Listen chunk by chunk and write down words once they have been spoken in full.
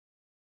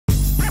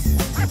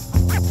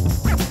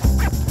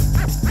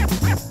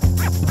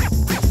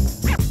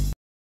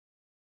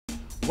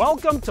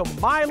Welcome to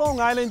My Long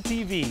Island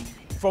TV.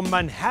 From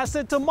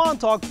Manhasset to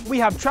Montauk, we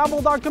have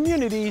traveled our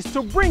communities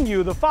to bring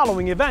you the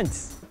following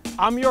events.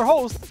 I'm your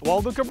host,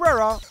 Waldo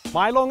Cabrera.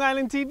 My Long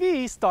Island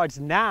TV starts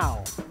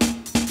now.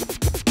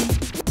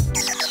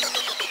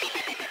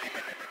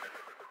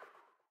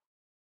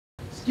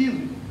 Excuse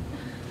me.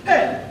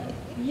 Hey,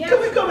 yes. Can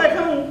we go back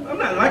home? I'm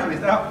not liking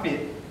this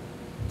outfit.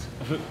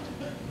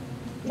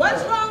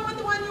 What's wrong with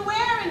the one you're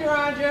wearing,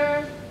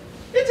 Roger?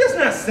 It's just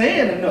not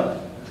saying enough.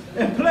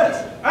 And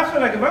plus, I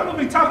feel like if I'm gonna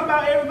be talking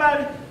about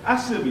everybody, I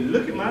should be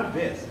looking my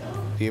best.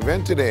 The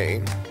event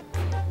today,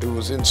 it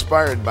was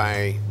inspired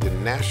by the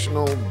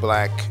National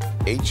Black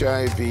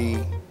HIV/AIDS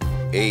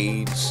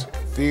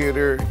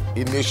Theater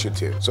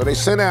Initiative. So they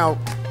sent out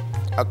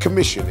a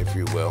commission, if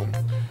you will,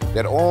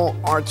 that all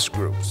arts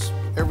groups,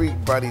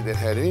 everybody that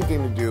had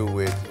anything to do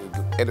with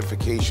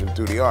edification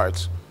through the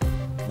arts,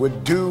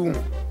 would do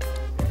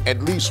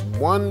at least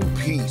one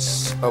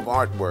piece of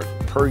artwork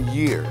per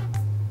year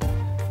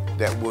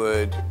that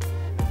would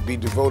be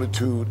devoted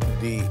to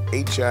the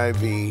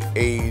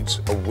HIV/AIDS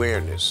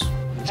awareness.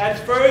 At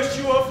first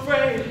you were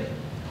afraid,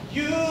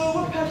 you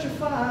were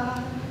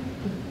petrified.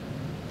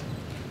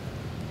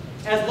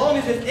 As long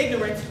as it's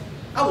ignorance,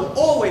 I will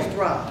always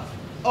thrive.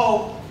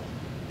 Oh,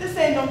 this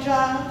ain't no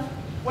jive.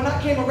 When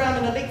I came around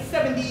in the late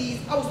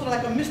 70s, I was sort of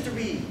like a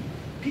mystery.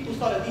 People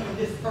started leaving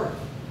this earth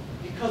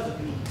because of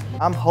me.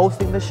 I'm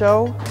hosting the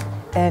show,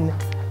 and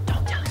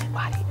don't tell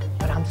anybody,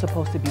 but I'm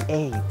supposed to be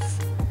AIDS.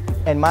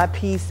 And my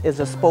piece is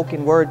a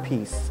spoken word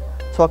piece,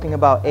 talking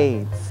about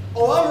AIDS.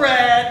 Oh, I'm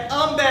rad,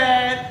 I'm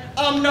bad,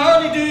 I'm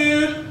gnarly,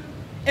 dude.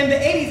 In the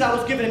 80s, I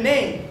was given a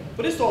name,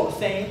 but it's all the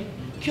same.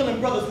 Killing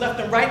brothers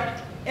left and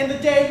right, in the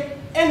day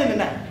and in the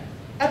night.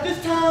 At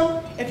this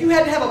time, if you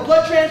had to have a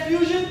blood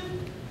transfusion,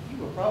 you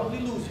were probably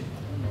losing.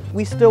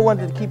 We still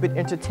wanted to keep it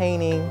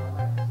entertaining,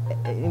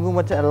 and we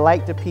want to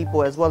enlighten the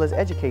people as well as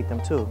educate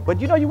them too. But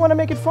you know, you want to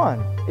make it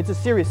fun. It's a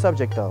serious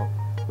subject though,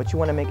 but you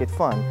want to make it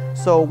fun.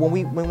 So when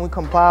we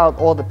compiled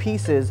all the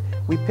pieces,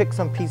 we picked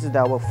some pieces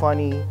that were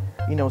funny,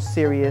 you know,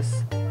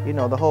 serious, you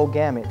know, the whole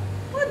gamut.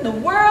 What in the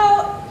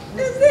world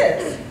is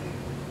this?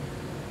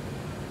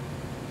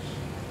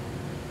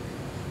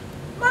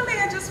 My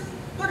man just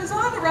put his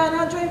arm around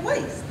Andre's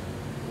waist.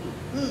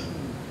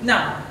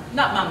 No,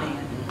 not my man.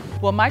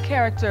 Well, my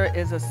character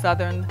is a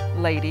Southern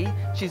lady.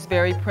 She's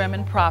very prim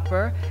and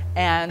proper,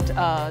 and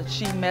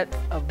she met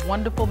a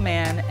wonderful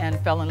man and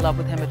fell in love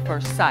with him at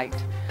first sight.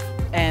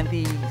 And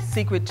the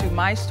secret to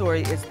my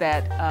story is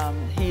that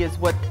he is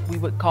what we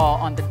would call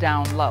on the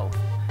down low.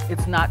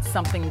 It's not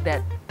something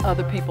that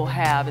other people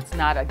have. It's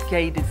not a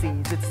gay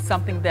disease. It's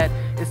something that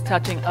is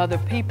touching other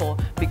people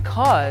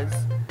because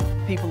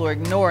people are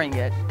ignoring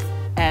it.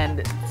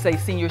 And say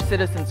senior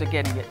citizens are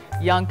getting it,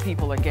 young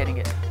people are getting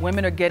it,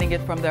 women are getting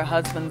it from their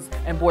husbands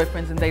and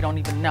boyfriends and they don't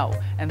even know.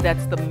 And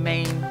that's the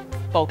main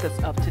focus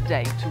of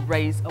today, to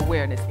raise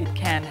awareness. It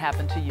can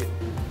happen to you.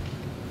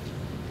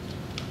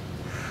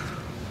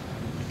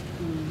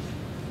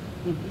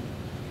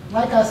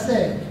 Like I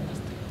said,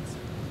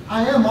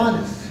 I am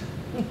honest.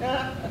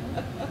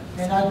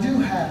 And I do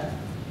have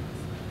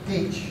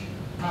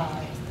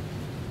HIV.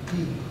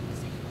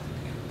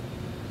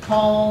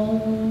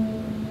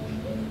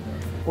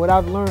 What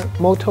I've learned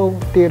Moto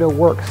theater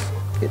works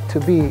to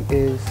be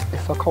is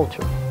it's a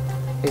culture.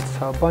 It's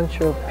a bunch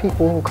of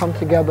people who come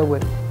together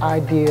with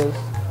ideas,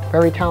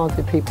 very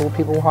talented people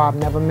who I've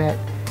never met,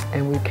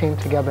 and we came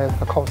together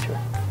as a culture.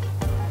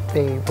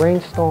 They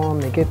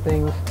brainstorm, they get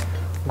things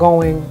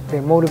going,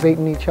 they're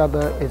motivating each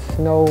other. It's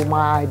no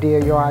my idea,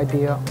 your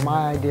idea.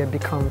 My idea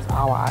becomes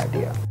our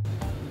idea.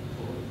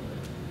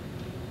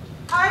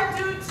 I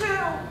do too.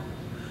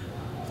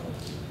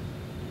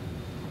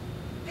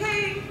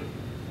 Pete.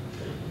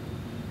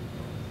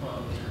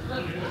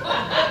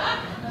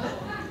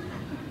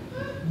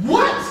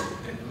 What?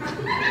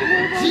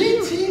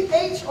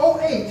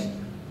 GTHOH?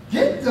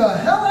 Get the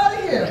hell out of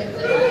here.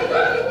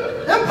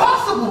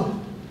 Impossible.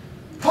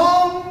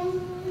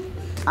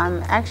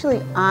 I'm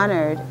actually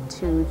honored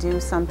to do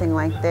something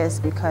like this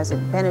because it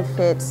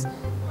benefits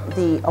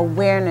the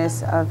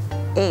awareness of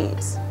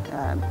AIDS.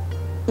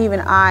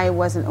 Even I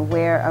wasn't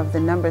aware of the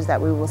numbers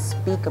that we will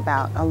speak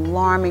about,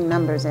 alarming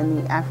numbers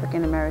in the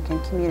African American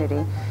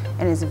community.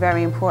 And it's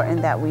very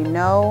important that we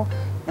know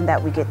and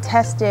that we get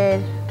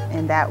tested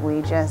and that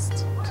we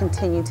just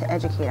continue to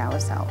educate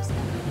ourselves.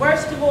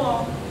 Worst of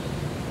all,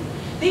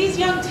 these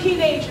young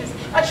teenagers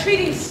are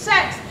treating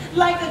sex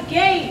like a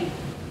game.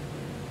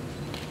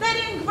 They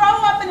didn't grow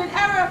up in an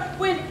era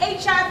when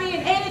HIV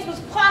and AIDS was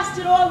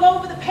plastered all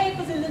over the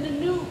papers and in the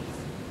news.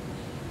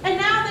 And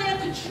now they are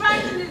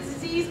contracting the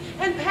disease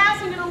and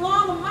passing it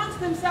along amongst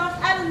themselves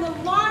at an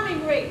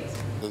alarming rate.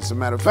 As a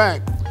matter of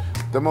fact,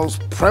 the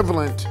most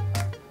prevalent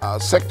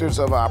sectors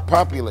of our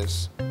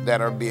populace that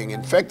are being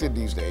infected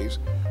these days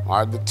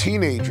are the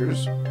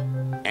teenagers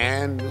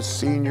and the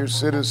senior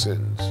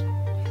citizens.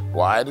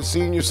 Why the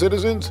senior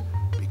citizens?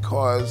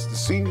 Because the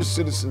senior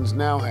citizens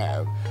now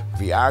have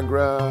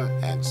Viagra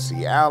and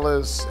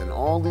Cialis and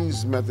all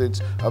these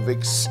methods of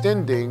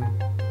extending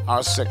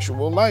our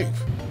sexual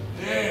life.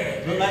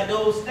 Yeah, look like the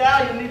old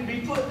stallion need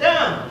to be put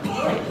down.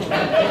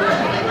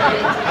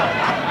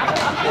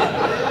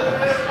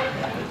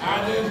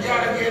 I just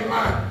gotta get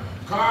my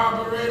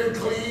carburetor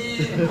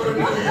clean, put a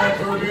new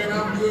air in,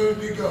 I'm good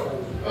to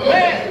go.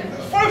 Man,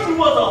 first you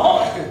was a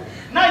horse,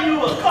 now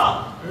you a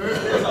cop.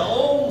 It's an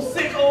old,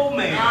 sick old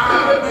man.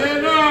 Nah,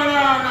 man, no,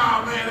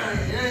 man, I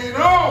ain't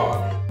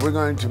old. We're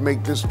going to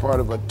make this part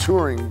of a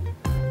touring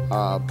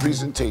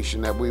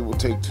presentation that we will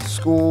take to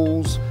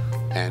schools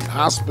and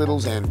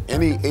hospitals and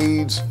any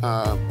AIDS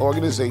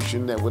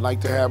organization that would like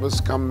to have us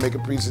come make a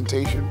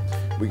presentation.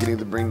 We can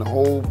either bring the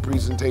whole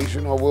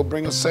presentation or we'll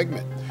bring a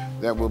segment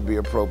that will be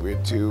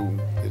appropriate to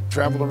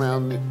travel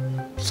around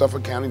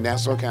Suffolk County,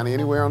 Nassau County,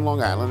 anywhere on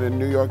Long Island and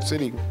New York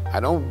City. I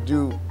don't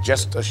do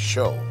just a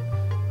show.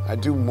 I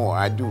do more.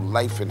 I do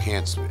life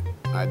enhancement.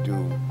 I do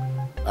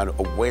an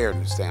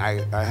awareness thing.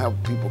 I help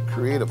people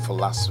create a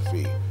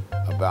philosophy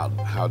about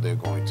how they're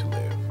going to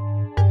live.